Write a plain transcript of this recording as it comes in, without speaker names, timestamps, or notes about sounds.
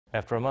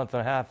After a month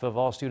and a half of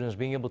all students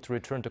being able to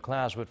return to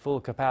class with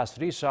full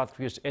capacity, South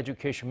Korea's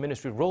Education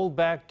Ministry rolled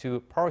back to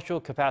partial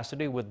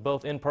capacity with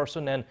both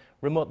in-person and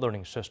remote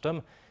learning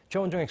system. Choi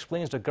Won-jong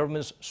explains the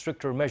government's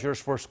stricter measures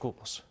for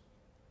schools.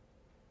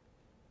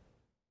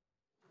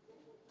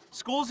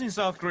 Schools in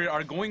South Korea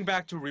are going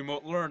back to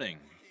remote learning.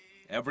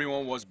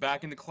 Everyone was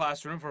back in the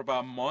classroom for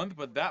about a month,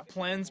 but that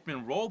plan's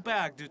been rolled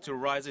back due to a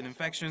rise in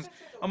infections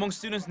among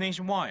students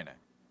nationwide.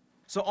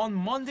 So on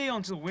Monday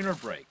until winter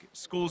break,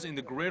 schools in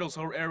the Greater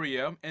Seoul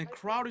area and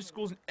crowded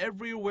schools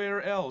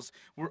everywhere else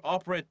will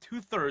operate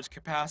 2/3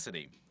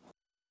 capacity.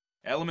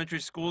 Elementary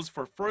schools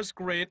for first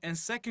grade and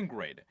second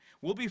grade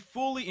will be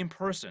fully in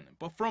person,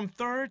 but from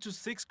 3rd to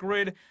 6th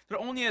grade, they're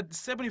only at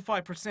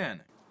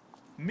 75%.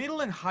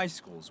 Middle and high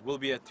schools will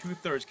be at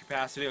 2/3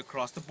 capacity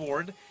across the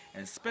board,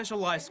 and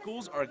specialized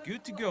schools are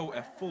good to go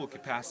at full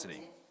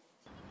capacity.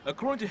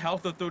 According to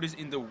health authorities,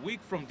 in the week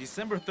from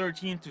December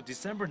 13th to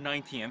December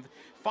 19th,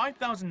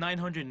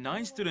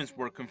 5,909 students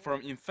were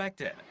confirmed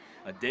infected,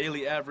 a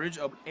daily average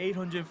of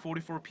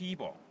 844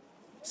 people.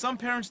 Some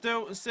parents,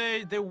 though,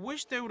 say they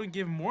wish they would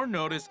give more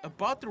notice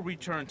about the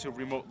return to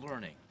remote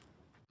learning.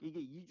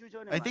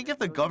 I think if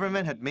the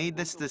government had made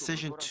this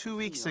decision 2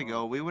 weeks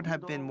ago, we would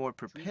have been more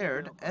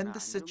prepared and the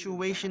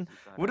situation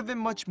would have been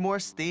much more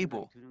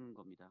stable.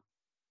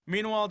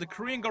 Meanwhile, the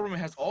Korean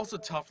government has also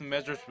toughened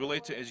measures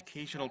related to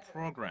educational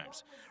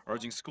programs,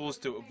 urging schools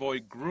to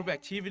avoid group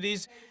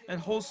activities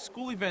and host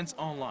school events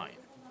online.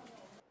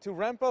 To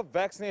ramp up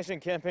vaccination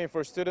campaign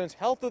for students,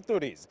 health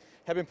authorities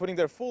have been putting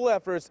their full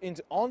efforts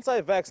into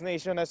on-site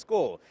vaccination at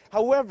school.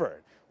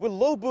 However, with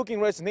low booking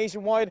rates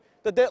nationwide,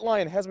 the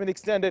deadline has been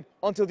extended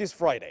until this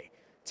Friday.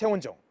 Choi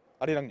Won-jong,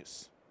 Arirang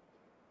News.